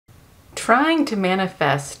trying to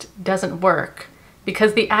manifest doesn't work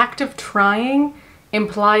because the act of trying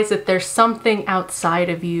implies that there's something outside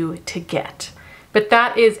of you to get. But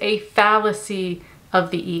that is a fallacy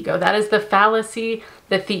of the ego. That is the fallacy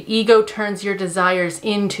that the ego turns your desires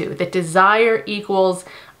into. That desire equals,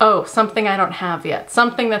 oh, something I don't have yet,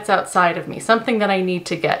 something that's outside of me, something that I need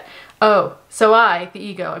to get. Oh, so I, the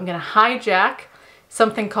ego, I'm going to hijack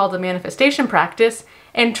something called a manifestation practice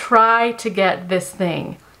and try to get this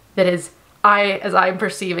thing that is as I'm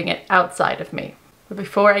perceiving it, outside of me. But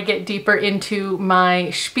before I get deeper into my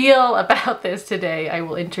spiel about this today, I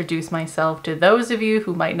will introduce myself to those of you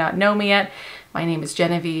who might not know me yet. My name is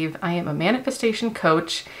Genevieve. I am a manifestation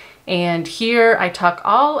coach, and here I talk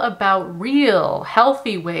all about real,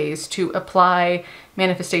 healthy ways to apply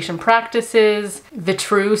manifestation practices, the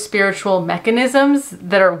true spiritual mechanisms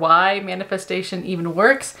that are why manifestation even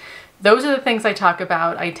works. Those are the things I talk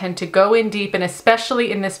about. I tend to go in deep, and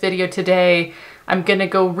especially in this video today, I'm gonna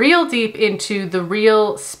go real deep into the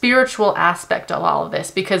real spiritual aspect of all of this,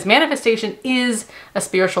 because manifestation is a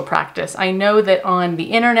spiritual practice. I know that on the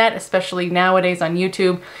internet, especially nowadays on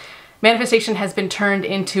YouTube, manifestation has been turned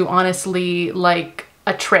into, honestly, like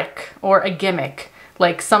a trick or a gimmick,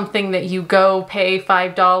 like something that you go pay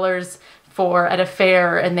 $5 for at a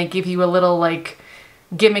fair and they give you a little like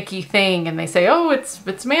gimmicky thing and they say, oh,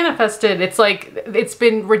 it's manifested. It's like, it's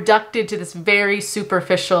been reducted to this very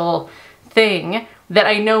superficial thing that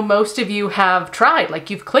I know most of you have tried. Like,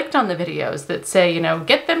 you've clicked on the videos that say, you know,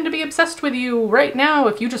 get them to be obsessed with you right now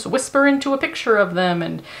if you just whisper into a picture of them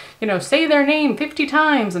and, you know, say their name 50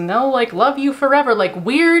 times and they'll like love you forever. Like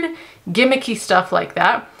weird gimmicky stuff like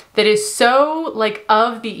that. That is so like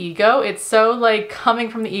of the ego. It's so like coming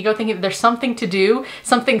from the ego, thinking that there's something to do,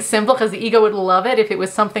 something simple, because the ego would love it if it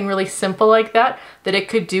was something really simple like that it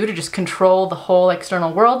could do to just control the whole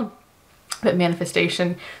external world. But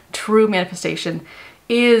manifestation, true manifestation,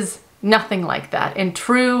 is nothing like that. And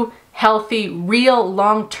true, healthy, real,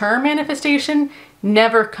 long-term manifestation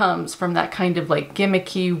never comes from that kind of like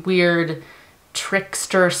gimmicky, weird,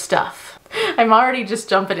 trickster stuff. I'm already just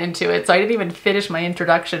jumping into it, so I didn't even finish my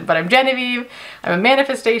introduction, but I'm Genevieve. I'm a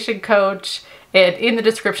manifestation coach, and in the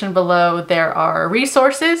description below there are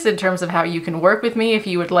resources in terms of how you can work with me. If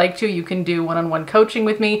you would like to, you can do one-on-one coaching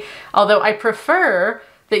with me, although I prefer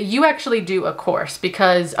that you actually do a course,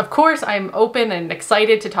 because of course I'm open and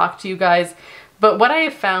excited to talk to you guys, but what I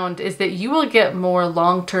have found is that you will get more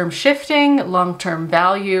long-term shifting, long-term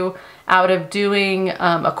value out of doing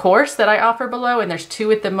a course that I offer below, and there's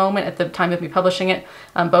 2 at the moment at the time of me publishing it.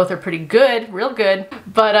 Both are pretty good, real good,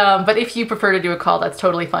 but if you prefer to do a call, that's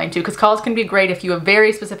totally fine too, because calls can be great if you have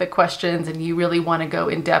very specific questions and you really want to go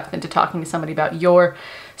in depth into talking to somebody about your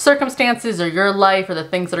circumstances or your life or the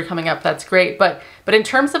things that are coming up. That's great, but in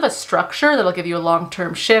terms of a structure that'll give you a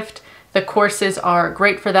long-term shift, the courses are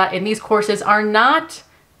great for that. And these courses are not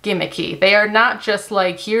gimmicky. They are not just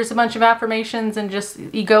like, here's a bunch of affirmations and just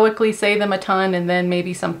egoically say them a ton and then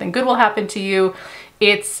maybe something good will happen to you.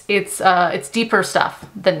 It's deeper stuff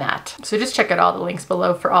than that. So just check out all the links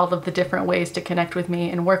below for all of the different ways to connect with me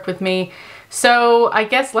and work with me. So I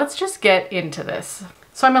guess let's just get into this.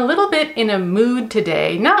 So I'm a little bit in a mood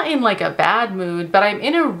today, not in like a bad mood, but I'm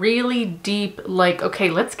in a really deep, like, okay,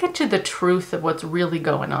 let's get to the truth of what's really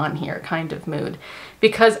going on here kind of mood.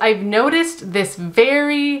 Because I've noticed this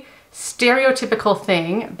very stereotypical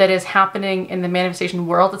thing that is happening in the manifestation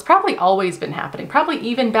world. It's probably always been happening, probably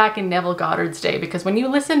even back in Neville Goddard's day, because when you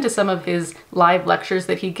listen to some of his live lectures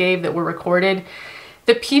that he gave that were recorded,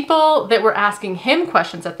 the people that were asking him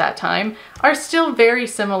questions at that time are still very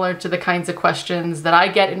similar to the kinds of questions that I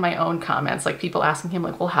get in my own comments, like people asking him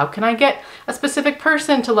like, well, how can I get a specific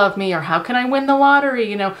person to love me? Or how can I win the lottery?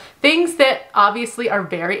 You know, things that obviously are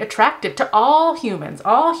very attractive to all humans.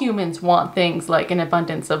 All humans want things like an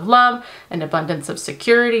abundance of love, an abundance of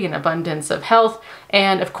security, an abundance of health.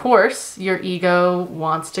 And of course, your ego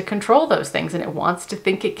wants to control those things and it wants to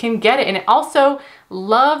think it can get it. And it also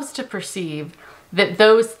loves to perceive that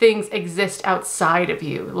those things exist outside of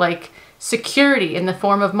you, like security in the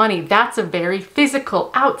form of money. That's a very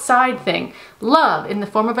physical outside thing. Love in the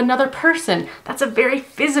form of another person. That's a very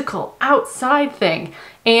physical outside thing.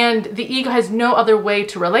 And the ego has no other way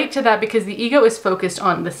to relate to that because the ego is focused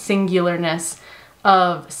on the singularness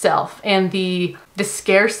of self and the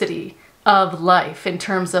scarcity of life in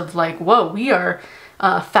terms of like, whoa, we are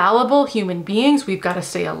fallible human beings. We've got to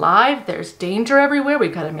stay alive. There's danger everywhere.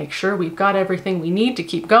 We've got to make sure we've got everything we need to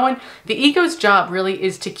keep going. The ego's job really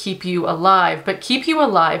is to keep you alive, but keep you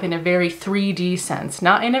alive in a very 3D sense,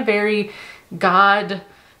 not in a very God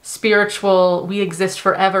spiritual, we exist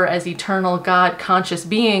forever as eternal God conscious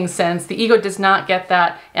beings sense, the ego does not get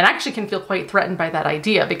that and actually can feel quite threatened by that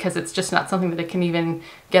idea because it's just not something that it can even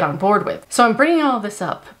get on board with. So I'm bringing all this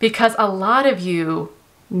up because a lot of you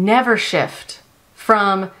never shift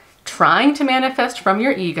from trying to manifest from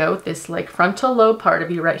your ego, this like frontal lobe part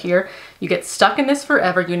of you right here. You get stuck in this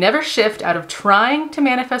forever. You never shift out of trying to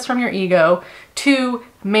manifest from your ego to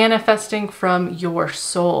manifesting from your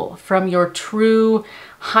soul, from your true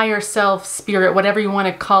higher self, spirit, whatever you want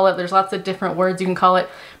to call it. There's lots of different words you can call it.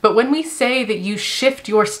 But when we say that you shift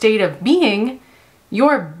your state of being,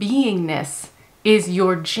 your beingness is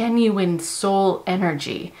your genuine soul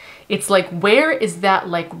energy. It's like, where is that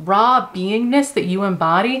like raw beingness that you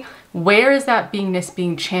embody? Where is that beingness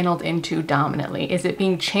being channeled into dominantly? Is it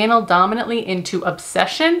being channeled dominantly into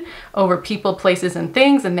obsession over people, places, and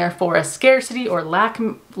things, and therefore a scarcity or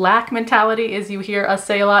lack mentality, as you hear us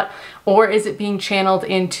say a lot? Or is it being channeled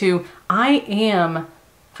into, I am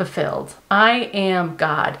fulfilled. I am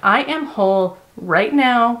God. I am whole right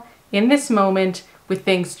now in this moment with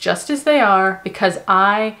things just as they are because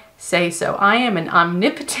I say so. I am an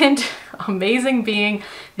omnipotent, amazing being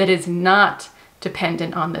that is not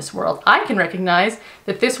dependent on this world. I can recognize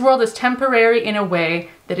that this world is temporary in a way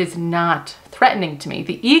that is not threatening to me.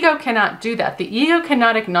 The ego cannot do that. The ego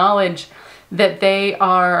cannot acknowledge that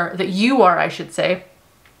you are, I should say.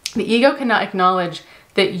 The ego cannot acknowledge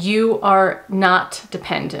that you are not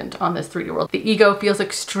dependent on this 3D world. The ego feels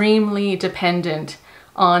extremely dependent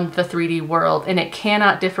on the 3D world, and it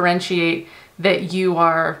cannot differentiate that you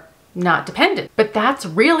are not dependent. But that's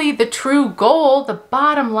really the true goal, the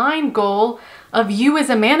bottom line goal of you as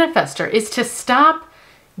a manifester, is to stop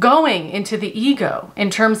going into the ego in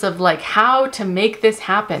terms of like how to make this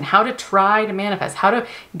happen, how to try to manifest, how to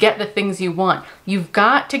get the things you want. You've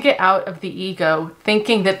got to get out of the ego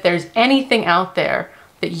thinking that there's anything out there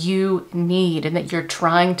that you need and that you're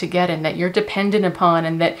trying to get and that you're dependent upon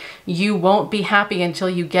and that you won't be happy until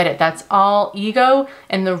you get it. That's all ego.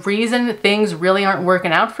 And the reason things really aren't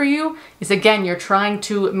working out for you is, again, you're trying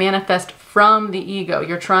to manifest from the ego.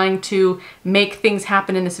 You're trying to make things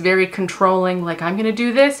happen in this very controlling, like, I'm gonna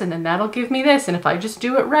do this and then that'll give me this. And if I just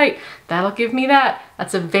do it right, that'll give me that.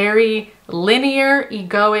 That's a very linear,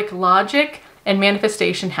 egoic logic. And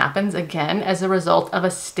manifestation happens, again, as a result of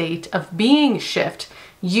a state of being shift.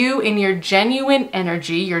 You in your genuine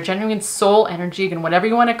energy, your genuine soul energy, and whatever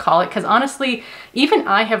you want to call it, because honestly, even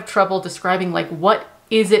I have trouble describing like what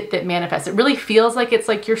is it that manifests. It really feels like it's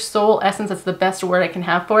like your soul essence. That's the best word I can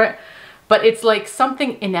have for it. But it's like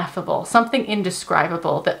something ineffable, something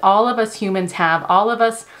indescribable that all of us humans have. All of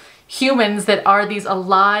us humans that are these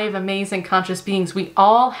alive, amazing, conscious beings, we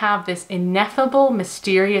all have this ineffable,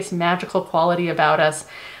 mysterious, magical quality about us.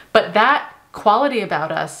 But that quality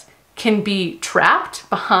about us can be trapped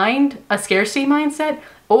behind a scarcity mindset,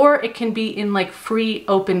 or it can be in like free,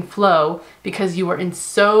 open flow because you are in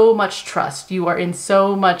so much trust. You are in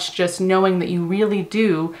so much just knowing that you really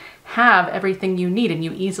do have everything you need and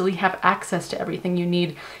you easily have access to everything you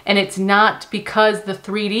need. And it's not because the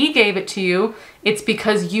 3D gave it to you, it's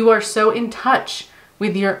because you are so in touch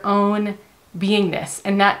with your own beingness.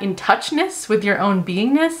 And that in touchness with your own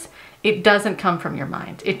beingness, it doesn't come from your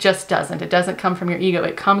mind. It just doesn't. It doesn't come from your ego.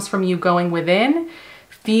 It comes from you going within,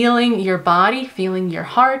 feeling your body, feeling your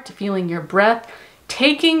heart, feeling your breath.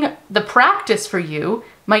 Taking the practice for you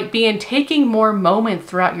might be in taking more moments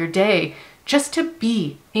throughout your day just to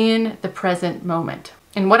be in the present moment.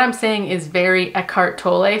 And what I'm saying is very Eckhart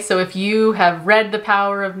Tolle. So if you have read The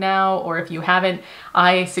Power of Now, or if you haven't,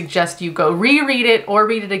 I suggest you go reread it or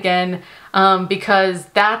read it again, because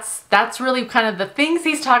that's really kind of the things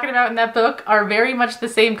he's talking about in that book are very much the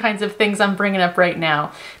same kinds of things I'm bringing up right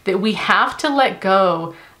now. That we have to let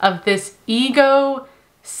go of this ego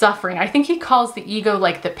suffering. I think he calls the ego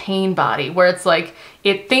like the pain body, where it's like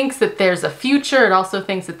it thinks that there's a future, it also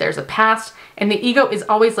thinks that there's a past, and the ego is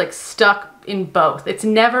always like stuck in both. It's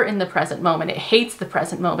never in the present moment. It hates the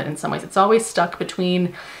present moment in some ways. It's always stuck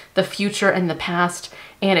between the future and the past,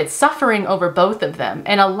 and it's suffering over both of them.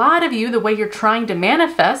 And a lot of you, the way you're trying to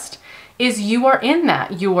manifest is you are in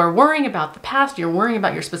that. You are worrying about the past, you're worrying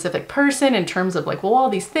about your specific person in terms of like, well, all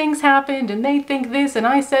these things happened and they think this and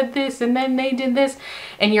I said this and then they did this,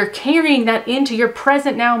 and you're carrying that into your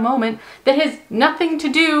present now moment that has nothing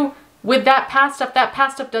to do with that past stuff. That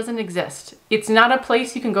past stuff doesn't exist. It's not a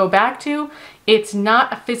place you can go back to. It's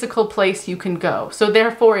not a physical place you can go. So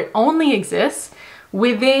therefore it only exists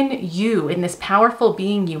within you, in this powerful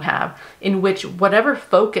being you have, in which whatever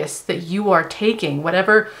focus that you are taking,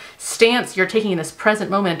 whatever stance you're taking in this present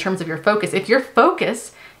moment in terms of your focus, if your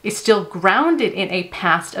focus is still grounded in a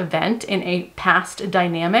past event, in a past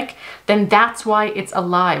dynamic, then that's why it's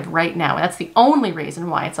alive right now. And that's the only reason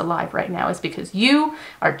why it's alive right now, is because you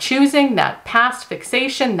are choosing that past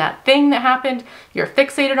fixation, that thing that happened. You're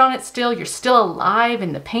fixated on it still. You're still alive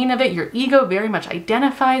in the pain of it. Your ego very much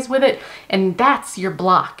identifies with it. And that's your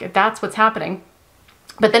block. That's what's happening.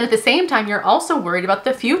 But then at the same time, you're also worried about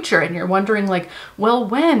the future, and you're wondering like, well,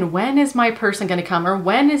 when is my person going to come? Or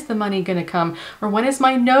when is the money going to come? Or when is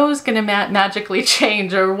my nose going to magically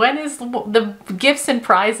change? Or when is the gifts and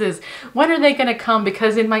prizes? When are they going to come?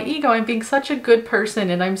 Because in my ego, I'm being such a good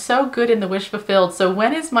person and I'm so good in the wish fulfilled. So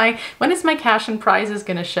when is my cash and prizes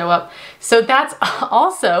going to show up? So that's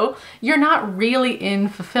also, you're not really in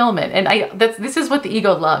fulfillment. And this is what the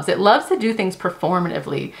ego loves. It loves to do things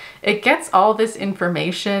performatively. It gets all this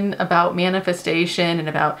information about manifestation and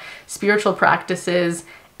about spiritual practices,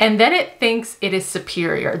 and then it thinks it is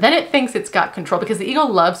superior. Then it thinks it's got control, because the ego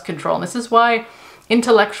loves control. And this is why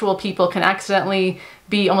intellectual people can accidentally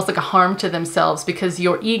be almost like a harm to themselves, because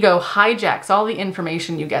your ego hijacks all the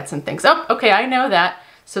information you get and thinks, oh, okay, I know that.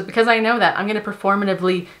 So because I know that, I'm going to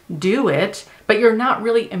performatively do it, but you're not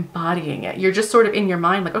really embodying it. You're just sort of in your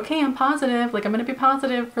mind like, okay, I'm positive. Like I'm going to be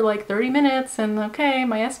positive for like 30 minutes and okay,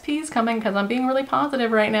 my SP is coming because I'm being really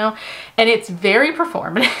positive right now. And it's very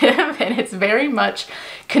performative and it's very much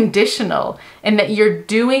conditional, and that you're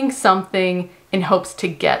doing something in hopes to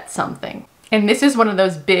get something. And this is one of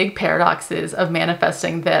those big paradoxes of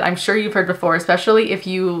manifesting that I'm sure you've heard before, especially if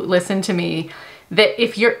you listen to me, that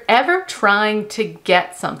if you're ever trying to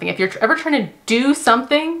get something, if you're ever trying to do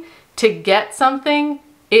something to get something,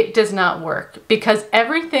 it does not work, because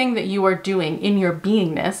everything that you are doing in your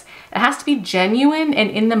beingness, it has to be genuine and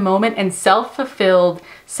in the moment and self-fulfilled,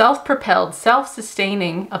 self-propelled,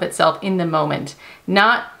 self-sustaining of itself in the moment,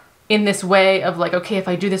 not in this way of like, okay, if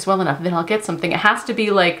I do this well enough, then I'll get something. It has to be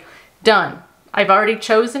like, done. I've already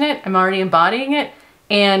chosen it. I'm already embodying it.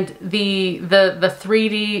 And the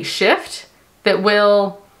 3D shift that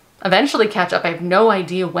will eventually catch up. I have no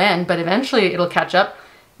idea when, but eventually it'll catch up.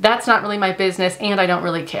 That's not really my business, and I don't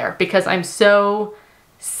really care, because I'm so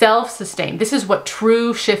self-sustained. This is what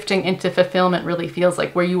true shifting into fulfillment really feels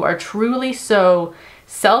like, where you are truly so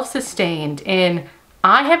self-sustained in,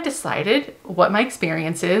 I have decided what my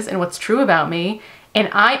experience is and what's true about me, and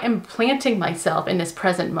I am planting myself in this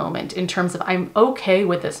present moment in terms of I'm okay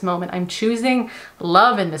with this moment. I'm choosing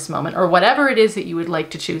love in this moment, or whatever it is that you would like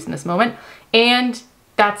to choose in this moment. And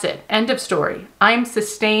that's it. End of story. I'm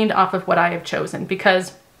sustained off of what I have chosen,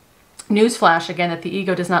 because newsflash again, that the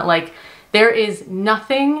ego does not like, there is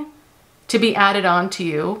nothing to be added on to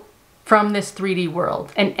you from this 3D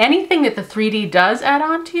world. And anything that the 3D does add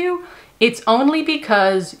on to you, it's only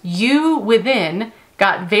because you within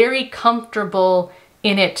got very comfortable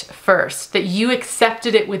in it first, that you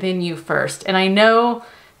accepted it within you first. And I know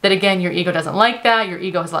that again, your ego doesn't like that. Your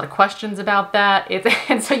ego has a lot of questions about that.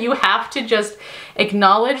 And so you have to just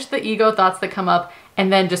acknowledge the ego thoughts that come up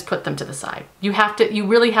and then just put them to the side. You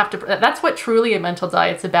really have to, that's what truly a mental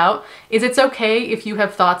diet's about, is it's okay if you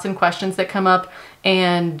have thoughts and questions that come up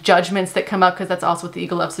and judgments that come up, because that's also what the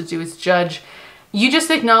ego loves to do, is judge. You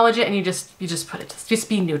just acknowledge it and you just put it, just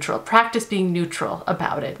be neutral. Practice being neutral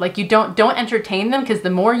about it. Like you don't entertain them, because the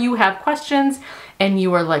more you have questions and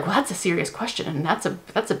you are like, well, that's a serious question and that's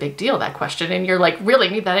a big deal, that question, and you're like, really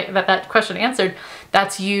need that question answered.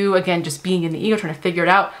 That's you again just being in the ego trying to figure it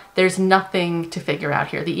out. There's nothing to figure out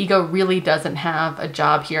here. The ego really doesn't have a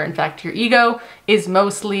job here. In fact, your ego is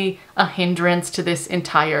mostly a hindrance to this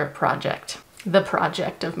entire project, the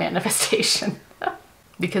project of manifestation.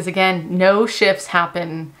 Because again, no shifts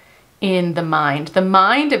happen in the mind. The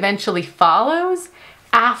mind eventually follows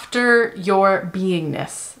after your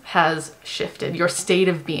beingness has shifted, your state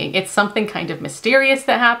of being. It's something kind of mysterious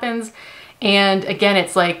that happens. And again,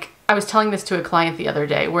 it's like, I was telling this to a client the other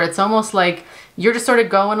day, where it's almost like you're just sort of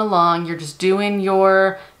going along, you're just doing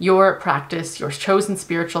your practice, your chosen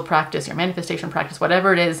spiritual practice, your manifestation practice,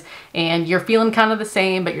 whatever it is, and you're feeling kind of the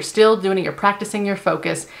same, but you're still doing it, you're practicing your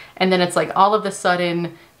focus, and then it's like all of a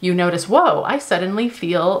sudden you notice, whoa, I suddenly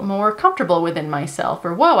feel more comfortable within myself,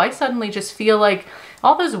 or whoa, I suddenly just feel like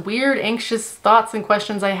all those weird, anxious thoughts and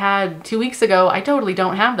questions I had 2 weeks ago, I totally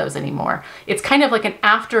don't have those anymore. It's kind of like an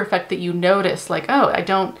after effect that you notice, like, oh, I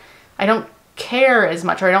don't care as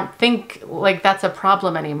much, or I don't think like that's a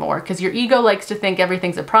problem anymore, because your ego likes to think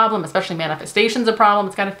everything's a problem, especially manifestation's a problem.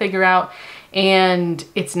 It's got to figure out, and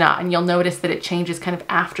it's not. And you'll notice that it changes kind of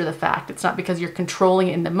after the fact. It's not because you're controlling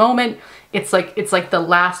it in the moment. It's like the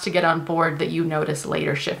last to get on board that you notice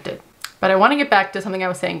later shifted. But I want to get back to something I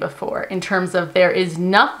was saying before in terms of there is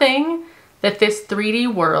nothing that this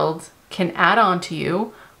 3D world can add on to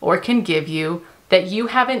you or can give you that you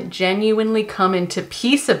haven't genuinely come into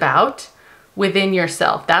peace about within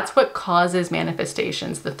yourself. That's what causes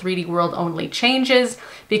manifestations. The 3D world only changes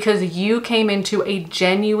because you came into a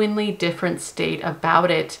genuinely different state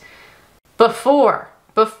about it before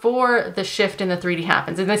the shift in the 3D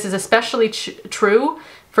happens. And this is especially true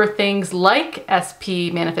for things like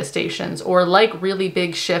SP manifestations, or like really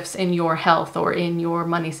big shifts in your health or in your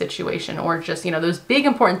money situation, or just, you know, those big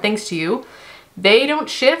important things to you. They don't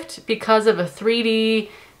shift because of a 3D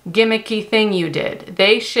gimmicky thing you did.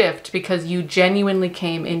 They shift because you genuinely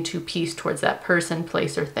came into peace towards that person,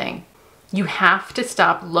 place, or thing. You have to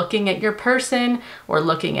stop looking at your person, or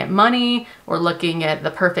looking at money, or looking at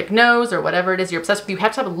the perfect nose, or whatever it is you're obsessed with. You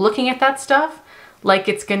have to stop looking at that stuff like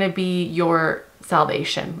it's going to be your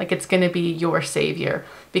salvation, like it's going to be your savior,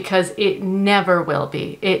 because it never will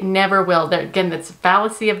be. It never will. Again, that's a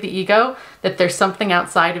fallacy of the ego, that there's something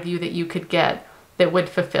outside of you that you could get that would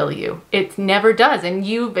fulfill you. It never does. And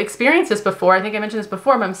you've experienced this before. I think I mentioned this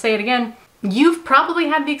before, but I'm saying it again. You've probably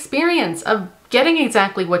had the experience of getting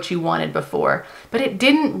exactly what you wanted before, but it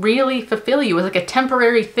didn't really fulfill you. It was like a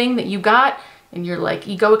temporary thing that you got, and you're like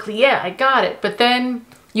egoically, yeah, I got it. But then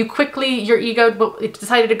you quickly, your ego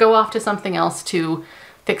decided to go off to something else to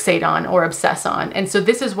fixate on or obsess on. And so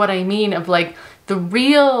this is what I mean of like the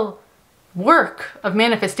real work of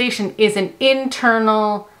manifestation is an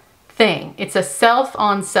internal thing. It's a self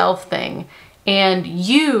on self thing. And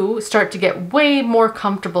you start to get way more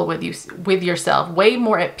comfortable with yourself, way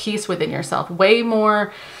more at peace within yourself, way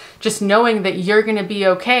more just knowing that you're going to be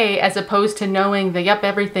okay, as opposed to knowing that, yep,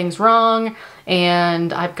 everything's wrong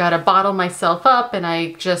and I've got to bottle myself up and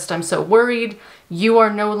I'm so worried. You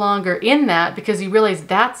are no longer in that, because you realize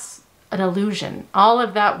that's an illusion. All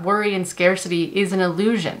of that worry and scarcity is an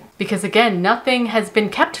illusion, because again, nothing has been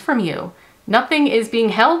kept from you. Nothing is being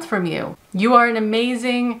held from you. You are an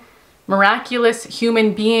amazing, miraculous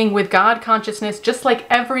human being with God consciousness, just like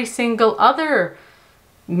every single other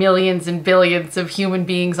millions and billions of human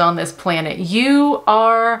beings on this planet. You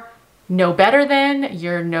are no better than,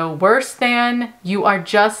 you're no worse than, you are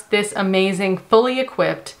just this amazing, fully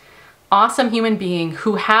equipped, awesome human being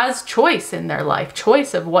who has choice in their life,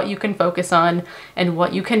 choice of what you can focus on and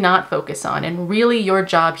what you cannot focus on. And really your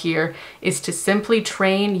job here is to simply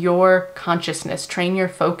train your consciousness, train your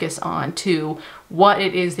focus on to what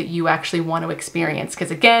it is that you actually want to experience.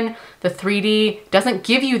 Because again, the 3D doesn't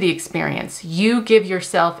give you the experience. You give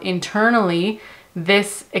yourself internally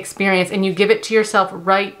this experience, and you give it to yourself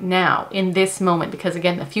right now in this moment, because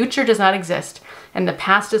again, the future does not exist and the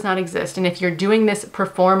past does not exist. And if you're doing this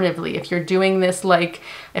performatively, if you're doing this like,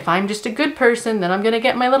 if I'm just a good person, then I'm going to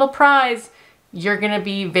get my little prize, you're going to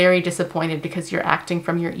be very disappointed, because you're acting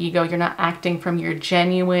from your ego. You're not acting from your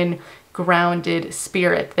genuine, grounded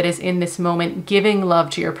spirit that is in this moment, giving love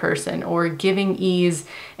to your person, or giving ease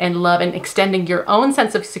and love and extending your own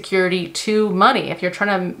sense of security to money. If you're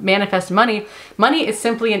trying to manifest money, money is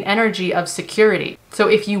simply an energy of security. So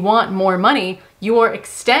if you want more money, you are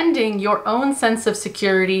extending your own sense of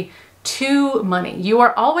security to money. You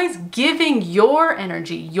are always giving your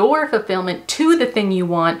energy, your fulfillment to the thing you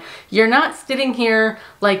want. You're not sitting here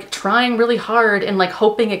like trying really hard and like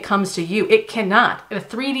hoping it comes to you. It cannot. The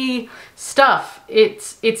 3D stuff,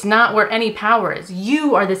 it's not where any power is.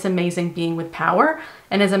 You are this amazing being with power.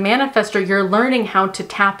 And as a manifestor, you're learning how to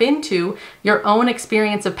tap into your own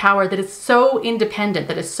experience of power that is so independent,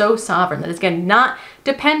 that is so sovereign, that is again not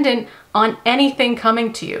dependent on anything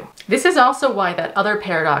coming to you. This is also why that other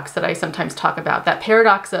paradox that I sometimes talk about, that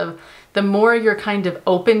paradox of the more you're kind of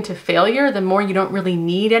open to failure, the more you don't really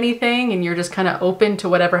need anything and you're just kind of open to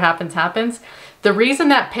whatever happens, happens. The reason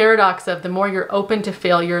that paradox of the more you're open to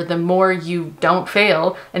failure, the more you don't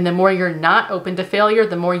fail, and the more you're not open to failure,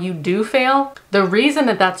 the more you do fail. The reason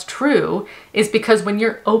that that's true is because when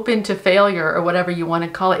you're open to failure, or whatever you want to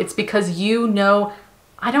call it, it's because you know,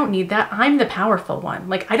 I don't need that. I'm the powerful one.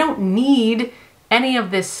 Like, I don't need any of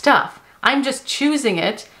this stuff. I'm just choosing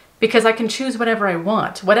it because I can choose whatever I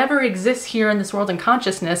want. Whatever exists here in this world and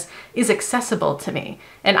consciousness is accessible to me.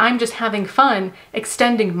 And I'm just having fun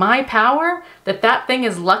extending my power, that thing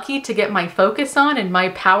is lucky to get my focus on and my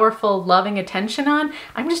powerful, loving attention on.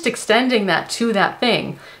 I'm just extending that to that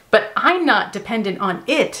thing. But I'm not dependent on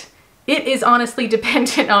it. It is honestly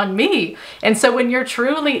dependent on me. And so when you're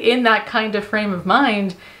truly in that kind of frame of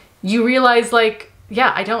mind, you realize like,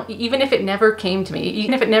 yeah, I don't, even if it never came to me,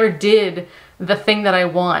 even if it never did the thing that I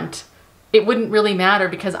want, it wouldn't really matter,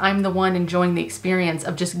 because I'm the one enjoying the experience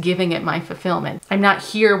of just giving it my fulfillment. I'm not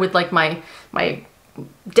here with like my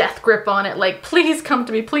death grip on it, like, please come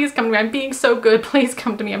to me, please come to me. I'm being so good, please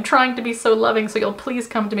come to me. I'm trying to be so loving, so you'll please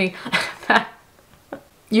come to me.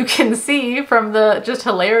 you can see from the just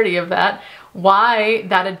hilarity of that why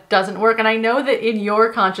that it doesn't work. And I know that in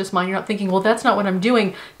your conscious mind, you're not thinking, well, that's not what I'm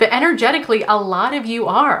doing. But energetically, a lot of you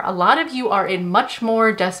are. A lot of you are in much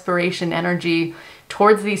more desperation energy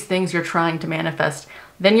towards these things you're trying to manifest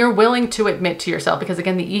than you're willing to admit to yourself. Because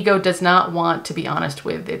again, the ego does not want to be honest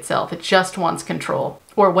with itself. It just wants control,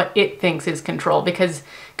 or what it thinks is control, because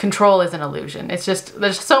control is an illusion. It's just,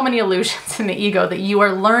 there's so many illusions in the ego that you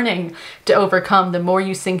are learning to overcome the more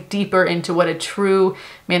you sink deeper into what a true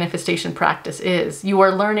manifestation practice is. You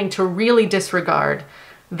are learning to really disregard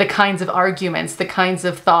the kinds of arguments, the kinds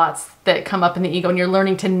of thoughts that come up in the ego, and you're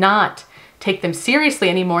learning to not take them seriously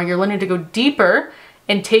anymore. You're learning to go deeper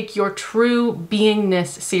and take your true beingness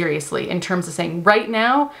seriously, in terms of saying, right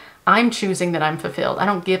now, I'm choosing that I'm fulfilled. I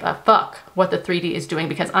don't give a fuck what the 3D is doing,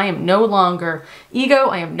 because I am no longer ego.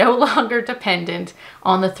 I am no longer dependent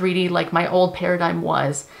on the 3D like my old paradigm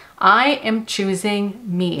was. I am choosing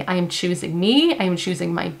me. I am choosing me. I am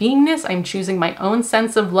choosing my beingness. I am choosing my own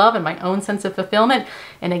sense of love and my own sense of fulfillment.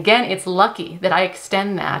 And again, it's lucky that I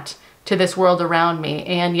extend that to this world around me.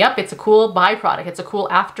 And yep, it's a cool byproduct. It's a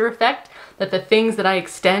cool after effect that the things that I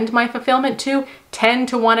extend my fulfillment to tend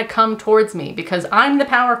to want to come towards me, because I'm the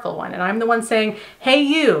powerful one and I'm the one saying, hey,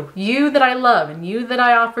 you that I love and you that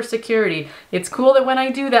I offer security. It's cool that when I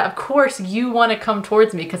do that, of course you want to come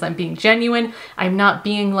towards me, because I'm being genuine. I'm not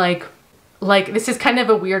being like this is kind of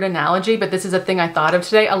a weird analogy, but this is a thing I thought of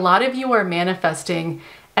today. A lot of you are manifesting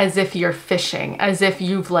as if you're fishing, as if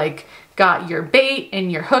you've like got your bait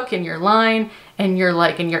and your hook and your line, and you're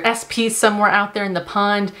like in your SP somewhere out there in the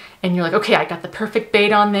pond, and you're like, okay, I got the perfect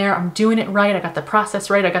bait on there. I'm doing it right. I got the process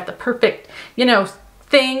right. I got the perfect,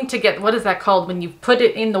 thing to get, what is that called when you put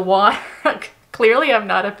it in the water? Clearly I'm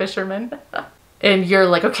not a fisherman. And you're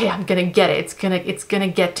like, okay, I'm gonna get it. It's gonna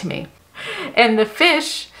get to me. And the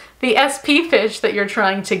fish, the SP fish that you're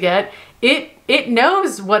trying to get, it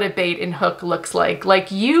knows what a bait and hook looks like.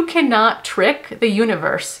 Like, you cannot trick the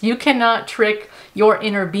universe. You cannot trick your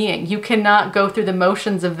inner being. You cannot go through the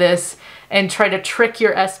motions of this and try to trick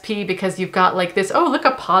your SP because you've got like this, oh, look,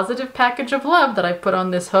 a positive package of love that I've put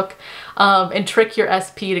on this hook, and trick your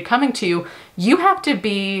SP to coming to you. You have to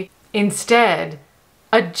be instead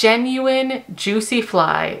a genuine juicy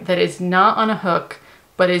fly that is not on a hook,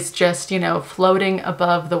 but is just, floating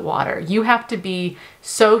above the water. You have to be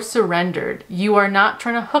so surrendered. You are not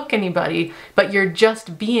trying to hook anybody, but you're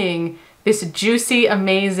just being this juicy,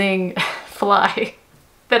 amazing fly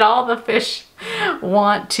that all the fish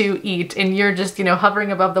want to eat. And you're just,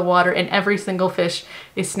 hovering above the water, and every single fish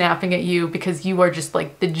is snapping at you because you are just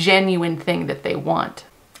like the genuine thing that they want.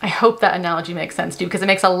 I hope that analogy makes sense to you, because it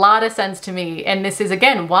makes a lot of sense to me. And this is,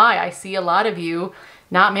 again, why I see a lot of you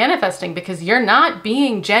not manifesting, because you're not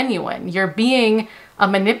being genuine. You're being a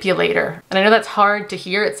manipulator. And I know that's hard to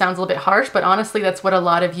hear. It sounds a little bit harsh, but honestly, that's what a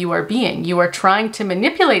lot of you are being. You are trying to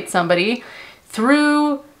manipulate somebody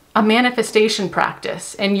through a manifestation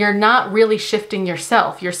practice, and you're not really shifting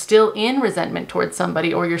yourself. You're still in resentment towards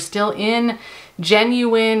somebody, or you're still in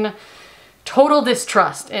genuine, total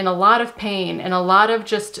distrust and a lot of pain and a lot of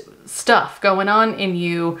just stuff going on in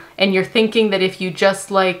you. And you're thinking that if you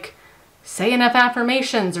just like say enough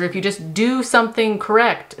affirmations, or if you just do something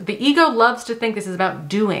correct, the ego loves to think this is about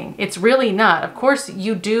doing. It's really not. Of course,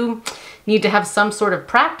 you do need to have some sort of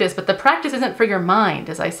practice, but the practice isn't for your mind,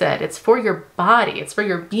 as I said. It's for your body. It's for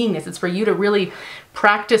your beingness. It's for you to really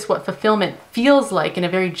practice what fulfillment feels like in a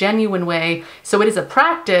very genuine way. So it is a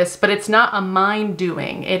practice, but it's not a mind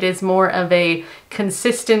doing. It is more of a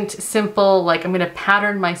consistent, simple, like I'm going to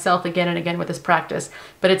pattern myself again and again with this practice,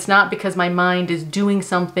 but it's not because my mind is doing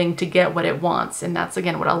something to get what it wants. And that's,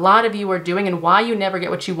 again, what a lot of you are doing, and why you never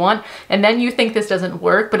get what you want. And then you think this doesn't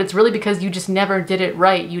work, but it's really because you just never did it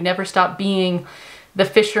right. You never stopped being the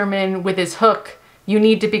fisherman with his hook. You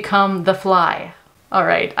need to become the fly. All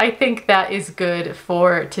right, I think that is good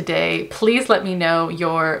for today. Please let me know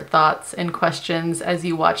your thoughts and questions as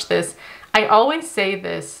you watch this. I always say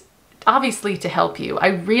this, obviously, to help you. I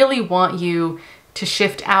really want you to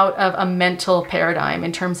shift out of a mental paradigm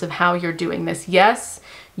in terms of how you're doing this. Yes,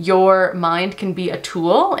 your mind can be a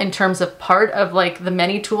tool in terms of part of like the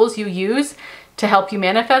many tools you use to help you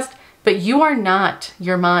manifest, but you are not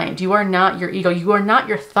your mind. You are not your ego. You are not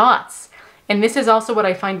your thoughts. And this is also what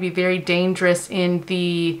I find to be very dangerous in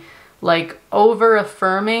the like over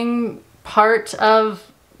affirming part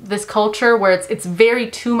of this culture, where it's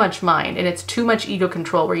very too much mind and it's too much ego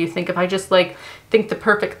control, where you think if I just like think the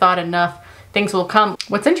perfect thought enough, things will come.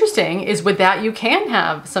 What's interesting is with that, you can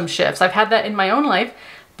have some shifts. I've had that in my own life,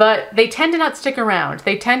 but they tend to not stick around.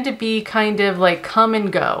 They tend to be kind of like come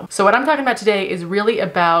and go. So what I'm talking about today is really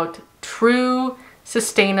about true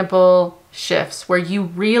sustainable shifts where you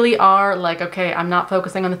really are like, okay, I'm not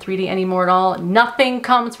focusing on the 3D anymore at all. Nothing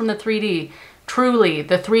comes from the 3D. Truly,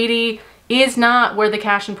 the 3D is not where the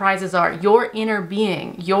cash and prizes are. Your inner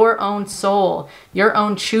being, your own soul, your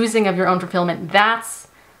own choosing of your own fulfillment, that's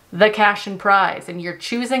the cash and prize. And you're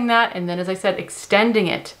choosing that, and then, as I said, extending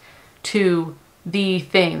it to the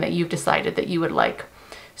thing that you've decided that you would like.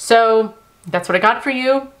 So that's what I got for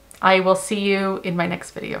you. I will see you in my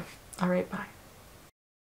next video. All right, bye.